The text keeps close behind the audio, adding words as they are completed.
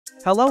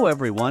Hello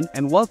everyone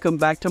and welcome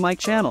back to my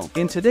channel.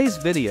 In today's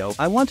video,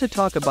 I want to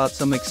talk about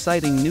some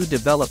exciting new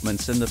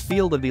developments in the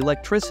field of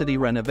electricity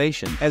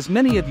renovation. As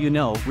many of you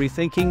know,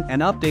 rethinking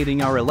and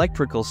updating our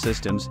electrical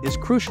systems is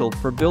crucial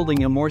for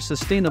building a more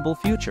sustainable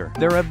future.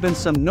 There have been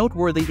some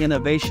noteworthy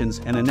innovations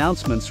and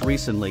announcements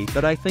recently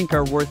that I think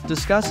are worth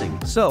discussing.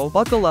 So,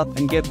 buckle up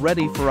and get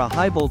ready for a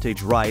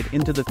high-voltage ride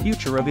into the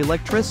future of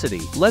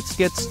electricity. Let's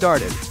get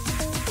started.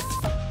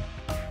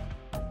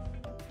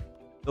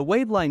 The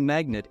Waveline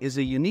Magnet is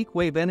a unique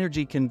wave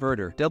energy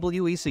converter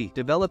 (WEC)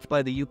 developed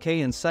by the UK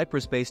and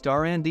Cyprus-based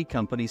R&D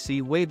company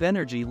Wave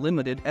Energy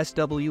Limited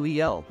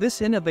 (SWEL).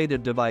 This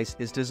innovative device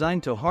is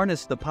designed to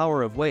harness the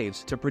power of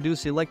waves to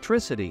produce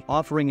electricity,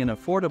 offering an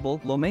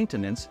affordable,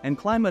 low-maintenance, and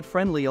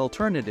climate-friendly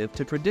alternative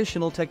to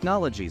traditional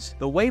technologies.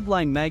 The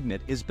Waveline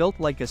Magnet is built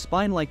like a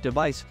spine-like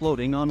device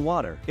floating on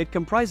water. It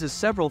comprises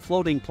several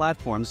floating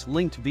platforms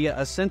linked via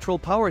a central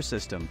power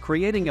system,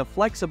 creating a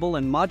flexible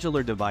and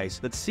modular device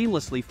that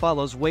seamlessly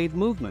follows wave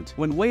movement.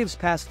 When waves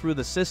pass through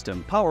the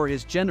system, power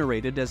is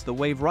generated as the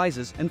wave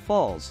rises and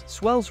falls.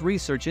 SWEL's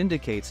research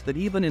indicates that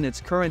even in its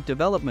current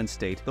development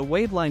state, the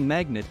Waveline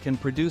Magnet can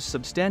produce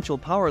substantial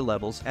power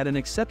levels at an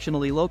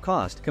exceptionally low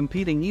cost,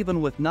 competing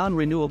even with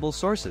non-renewable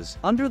sources.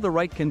 Under the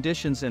right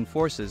conditions and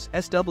forces,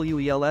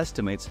 SWEL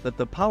estimates that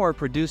the power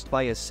produced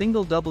by a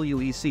single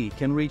WEC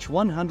can reach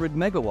 100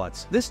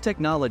 megawatts. This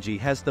technology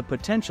has the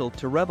potential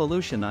to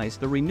revolutionize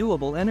the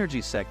renewable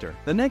energy sector.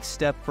 The next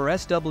step for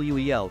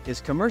SWEL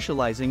is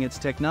commercializing its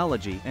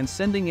technology and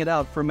sending it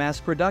out for mass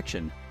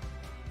production.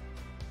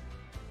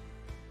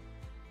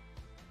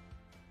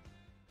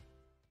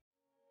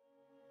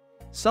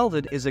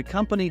 Solvid is a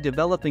company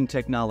developing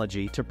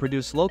technology to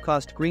produce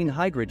low-cost green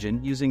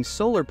hydrogen using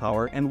solar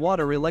power and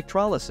water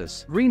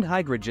electrolysis. Green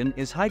hydrogen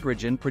is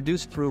hydrogen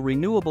produced through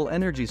renewable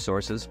energy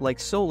sources like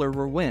solar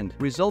or wind,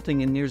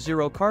 resulting in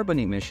near-zero carbon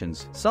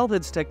emissions.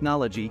 Solvid's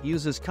technology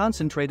uses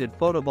concentrated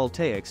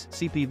photovoltaics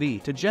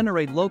 (CPV) to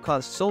generate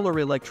low-cost solar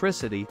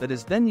electricity that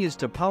is then used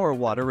to power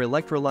water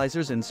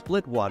electrolyzers and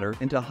split water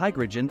into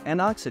hydrogen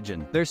and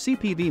oxygen. Their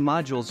CPV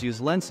modules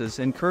use lenses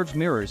and curved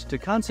mirrors to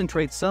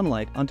concentrate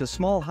sunlight onto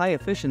small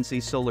high-efficiency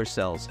solar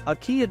cells. A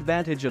key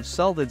advantage of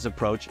Solvid's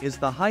approach is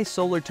the high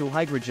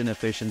solar-to-hydrogen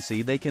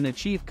efficiency they can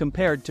achieve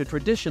compared to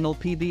traditional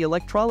PV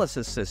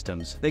electrolysis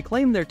systems. They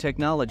claim their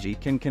technology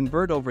can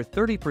convert over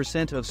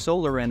 30% of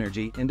solar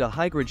energy into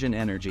hydrogen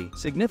energy,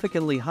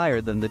 significantly higher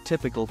than the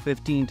typical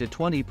 15 to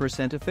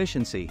 20%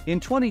 efficiency. In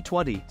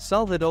 2020,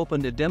 Solvid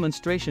opened a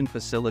demonstration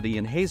facility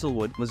in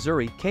Hazelwood,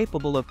 Missouri,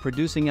 capable of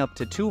producing up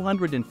to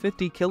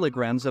 250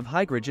 kilograms of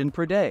hydrogen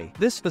per day.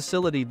 This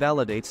facility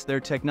validates their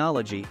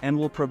technology and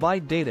will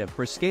provide data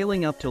for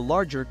scaling up to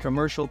larger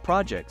commercial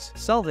projects.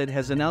 Solvid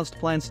has announced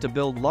plans to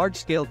build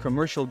large-scale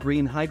commercial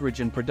green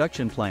hydrogen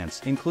production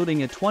plants,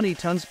 including a 20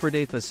 tons per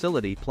day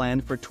facility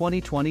planned for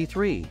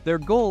 2023. Their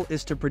goal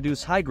is to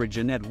produce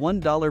hydrogen at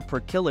 $1 per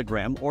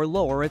kilogram or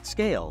lower at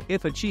scale.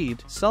 If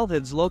achieved,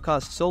 Solvid's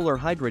low-cost solar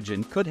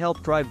hydrogen could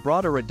help drive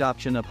broader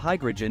adoption of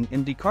hydrogen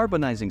in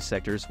decarbonizing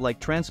sectors like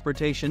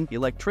transportation,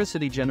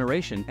 electricity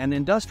generation, and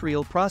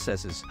industrial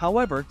processes.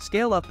 However,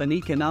 scale-up and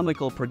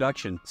economical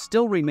production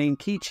still remain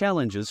key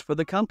challenges for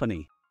the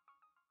company.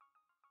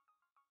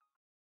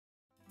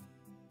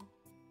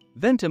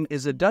 Ventum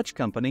is a Dutch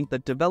company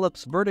that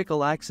develops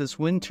vertical axis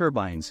wind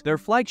turbines. Their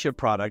flagship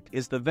product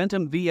is the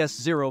Ventum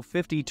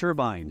VS050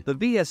 turbine. The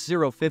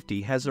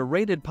VS050 has a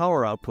rated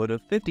power output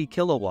of 50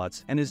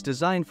 kilowatts and is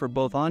designed for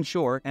both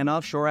onshore and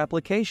offshore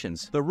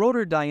applications. The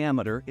rotor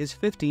diameter is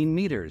 15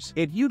 meters.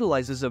 It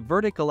utilizes a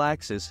vertical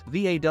axis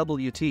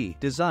 (VAWT)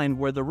 design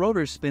where the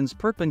rotor spins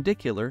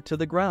perpendicular to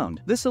the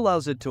ground. This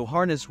allows it to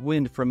harness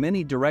wind from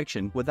any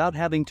direction without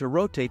having to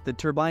rotate the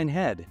turbine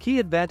head. Key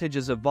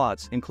advantages of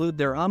VAWTs include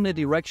their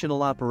omnidirectional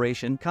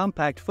operation,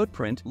 compact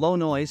footprint, low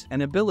noise,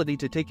 and ability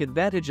to take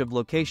advantage of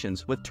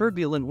locations with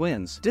turbulent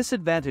winds.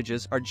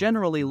 Disadvantages are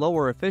generally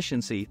lower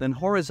efficiency than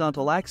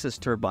horizontal axis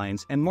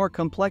turbines and more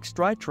complex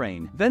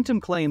drivetrain. Ventum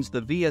claims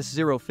the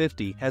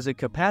VS050 has a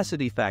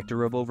capacity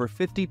factor of over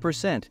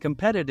 50%,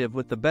 competitive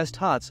with the best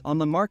HOTS on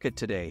the market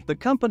today. The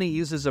company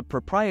uses a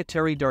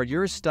proprietary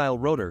Dardier-style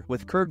rotor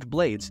with curved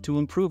blades to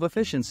improve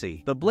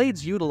efficiency. The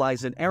blades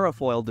utilize an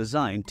aerofoil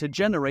design to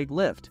generate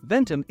lift.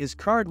 Ventum is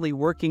currently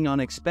working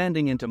on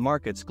expanding into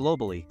markets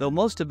globally, though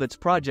most of its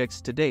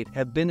projects to date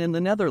have been in the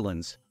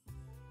Netherlands.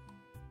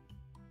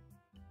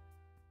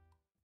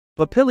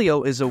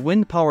 PAPILIO is a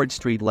wind-powered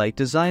streetlight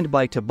designed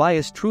by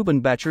Tobias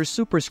Trubenbacher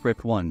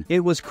Superscript 1.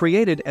 It was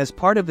created as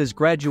part of his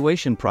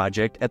graduation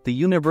project at the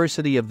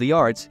University of the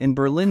Arts in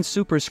Berlin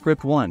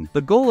Superscript 1.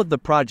 The goal of the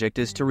project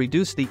is to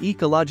reduce the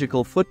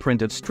ecological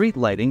footprint of street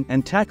lighting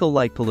and tackle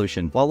light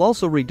pollution, while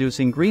also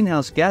reducing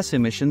greenhouse gas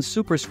emissions.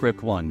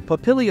 Superscript 1.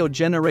 PAPILIO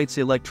generates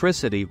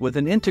electricity with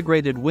an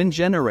integrated wind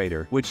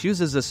generator, which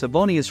uses a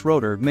Savonius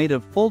rotor made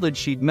of folded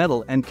sheet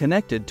metal and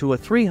connected to a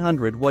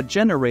 300-watt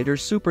generator.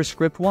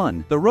 Superscript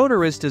 1. The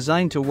rotor is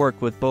designed to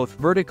work with both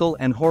vertical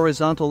and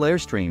horizontal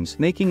airstreams,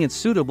 making it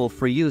suitable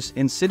for use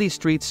in city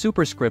street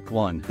superscript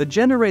 1. The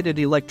generated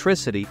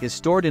electricity is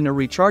stored in a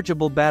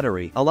rechargeable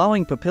battery,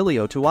 allowing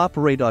PAPILIO to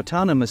operate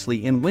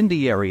autonomously in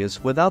windy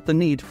areas without the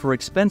need for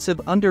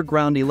expensive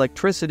underground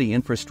electricity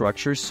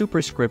infrastructure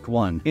superscript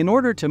 1. In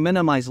order to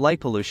minimize light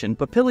pollution,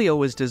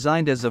 PAPILIO is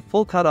designed as a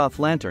full cutoff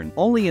lantern,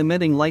 only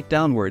emitting light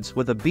downwards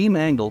with a beam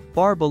angle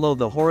far below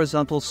the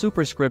horizontal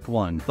superscript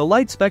 1. The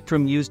light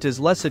spectrum used is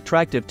less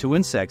attractive to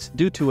insects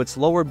due to its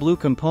lower blue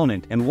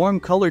component and warm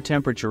color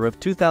temperature of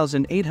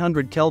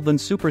 2800 Kelvin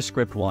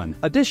superscript 1.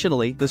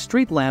 Additionally, the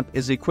street lamp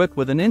is equipped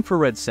with an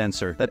infrared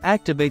sensor that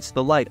activates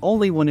the light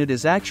only when it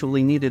is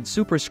actually needed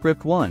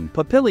superscript 1.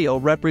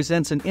 PAPILIO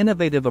represents an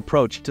innovative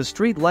approach to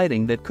street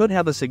lighting that could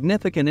have a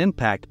significant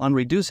impact on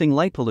reducing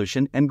light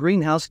pollution and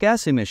greenhouse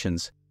gas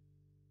emissions.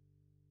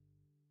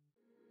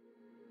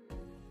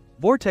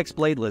 Vortex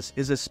Bladeless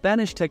is a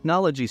Spanish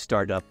technology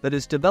startup that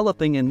is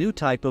developing a new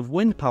type of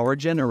wind power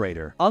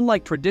generator.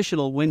 Unlike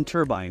traditional wind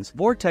turbines,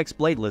 Vortex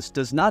Bladeless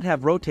does not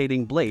have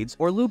rotating blades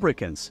or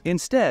lubricants.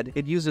 Instead,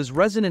 it uses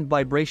resonant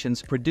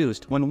vibrations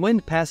produced when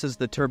wind passes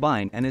the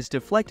turbine and is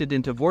deflected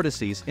into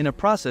vortices in a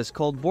process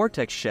called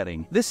vortex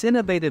shedding. This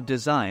innovative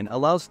design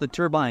allows the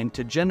turbine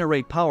to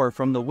generate power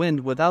from the wind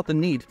without the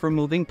need for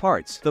moving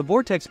parts. The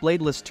Vortex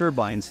Bladeless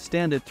turbines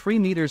stand at 3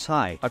 meters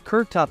high, a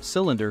curved-top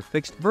cylinder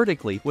fixed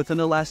vertically with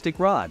an elastic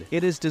rod.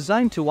 It is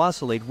designed to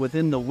oscillate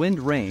within the wind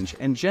range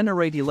and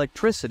generate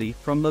electricity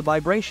from the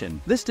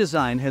vibration. This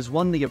design has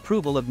won the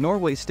approval of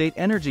Norway state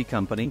energy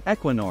company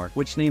Equinor,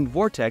 which named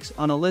Vortex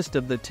on a list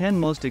of the 10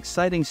 most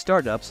exciting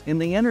startups in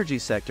the energy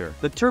sector.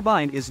 The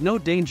turbine is no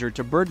danger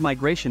to bird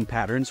migration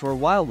patterns or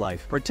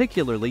wildlife,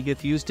 particularly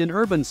if used in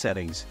urban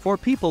settings. For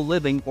people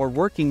living or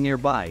working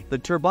nearby, the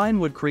turbine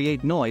would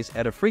create noise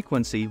at a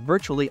frequency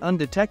virtually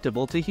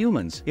undetectable to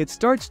humans. It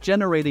starts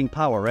generating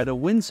power at a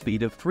wind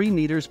speed of 3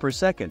 meters per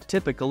second,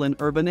 typical in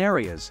urban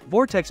areas.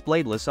 Vortex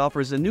Bladeless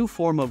offers a new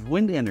form of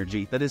wind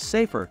energy that is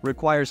safer,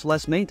 requires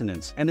less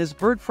maintenance, and is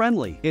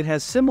bird-friendly. It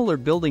has similar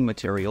building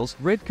materials,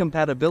 grid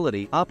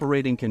compatibility,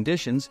 operating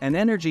conditions, and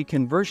energy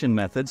conversion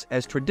methods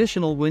as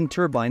traditional wind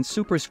turbines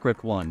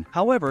superscript 1.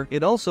 However,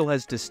 it also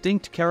has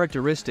distinct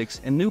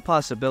characteristics and new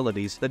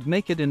possibilities that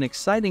make it an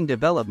exciting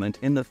development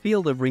in the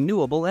field of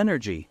renewable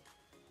energy.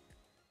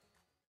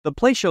 The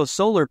PLATIO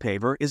solar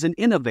paver is an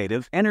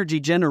innovative,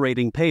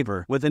 energy-generating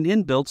paver with an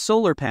inbuilt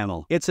solar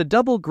panel. It's a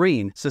double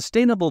green,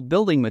 sustainable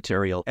building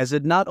material as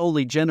it not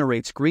only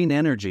generates green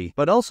energy,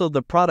 but also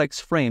the product's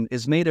frame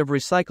is made of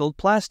recycled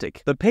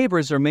plastic. The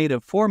pavers are made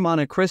of 4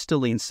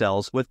 monocrystalline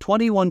cells with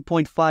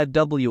 21.5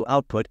 W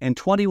output and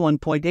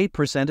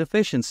 21.8%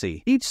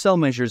 efficiency. Each cell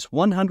measures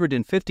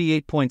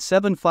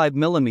 158.75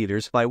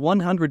 mm by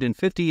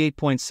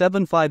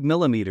 158.75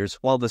 mm,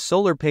 while the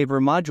solar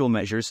paver module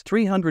measures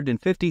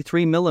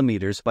 353 mm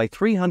by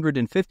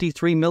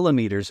 353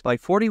 mm by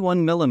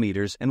 41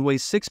 mm and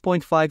weighs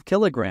 6.5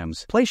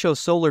 kilograms. PLATIO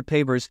solar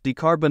pavers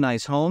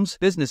decarbonize homes,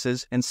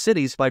 businesses, and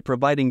cities by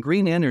providing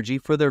green energy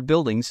for their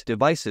buildings,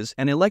 devices,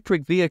 and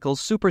electric vehicles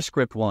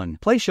superscript 1.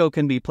 PLATIO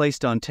can be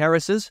placed on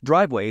terraces,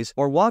 driveways,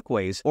 or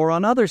walkways, or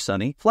on other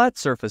sunny, flat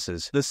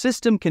surfaces. The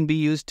system can be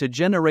used to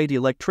generate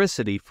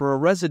electricity for a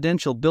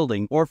residential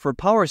building or for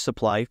power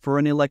supply for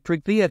an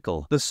electric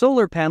vehicle. The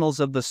solar panels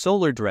of the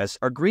solar dress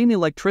are green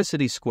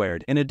electricity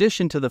squared. In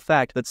addition to the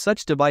fact that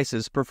such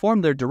devices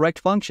perform their direct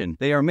function,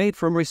 they are made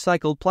from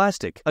recycled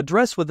plastic. A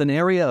dress with an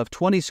area of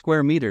 20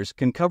 square meters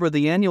can cover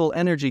the annual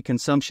energy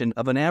consumption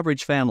of an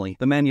average family.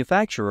 The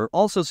manufacturer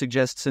also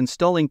suggests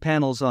installing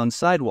panels on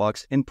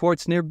sidewalks in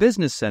ports near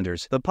business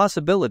centers. The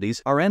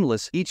possibilities are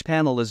endless. Each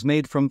panel is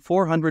made from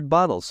 400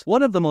 bottles.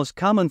 One of the most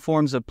common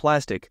forms of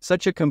plastic,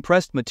 such a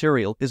compressed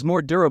material is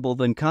more durable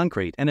than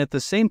concrete and at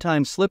the same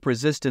time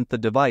slip-resistant. The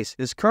device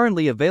is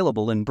currently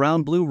available in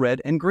brown, blue,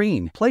 red, and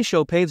green.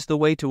 PLATIO paves the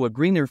way to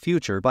a greener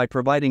future by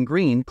providing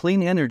green,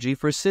 clean energy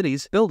for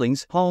cities,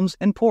 buildings, homes,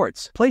 and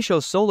ports. PLATIO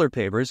solar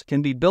pavers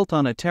can be built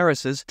on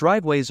terraces,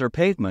 driveways, or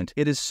pavement.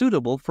 It is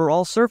suitable for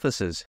all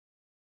surfaces.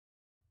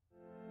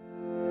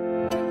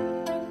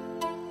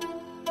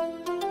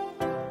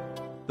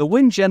 The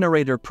wind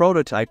generator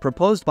prototype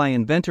proposed by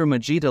inventor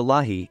Majid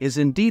Elahi is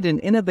indeed an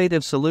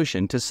innovative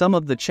solution to some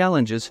of the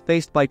challenges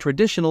faced by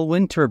traditional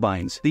wind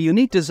turbines. The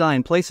unique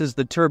design places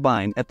the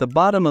turbine at the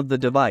bottom of the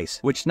device,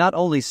 which not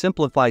only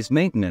simplifies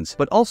maintenance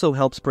but also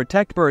helps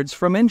protect birds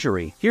from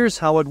injury. Here's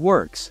how it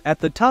works. At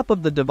the top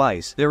of the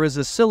device, there is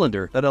a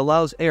cylinder that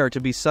allows air to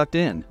be sucked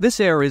in. This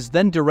air is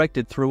then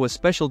directed through a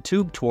special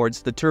tube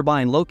towards the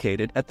turbine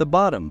located at the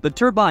bottom. The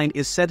turbine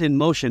is set in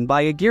motion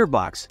by a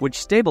gearbox, which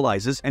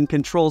stabilizes and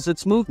controls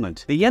its movement.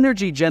 movement. The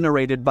energy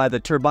generated by the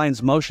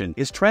turbine's motion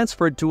is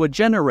transferred to a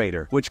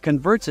generator, which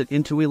converts it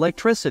into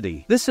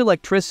electricity. This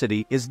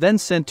electricity is then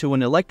sent to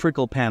an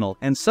electrical panel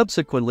and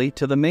subsequently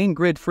to the main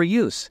grid for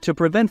use. To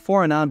prevent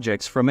foreign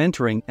objects from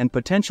entering and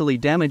potentially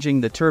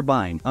damaging the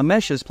turbine, a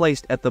mesh is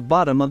placed at the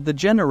bottom of the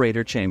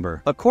generator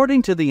chamber.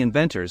 According to the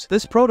inventors,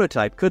 this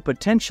prototype could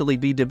potentially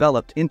be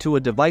developed into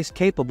a device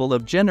capable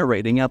of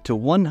generating up to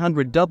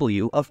 100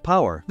 W of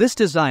power. This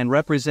design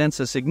represents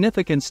a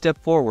significant step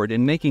forward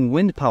in making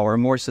wind power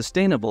more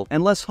sustainable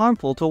and less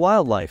harmful to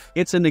wildlife.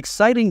 It's an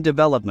exciting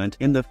development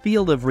in the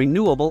field of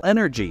renewable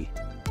energy.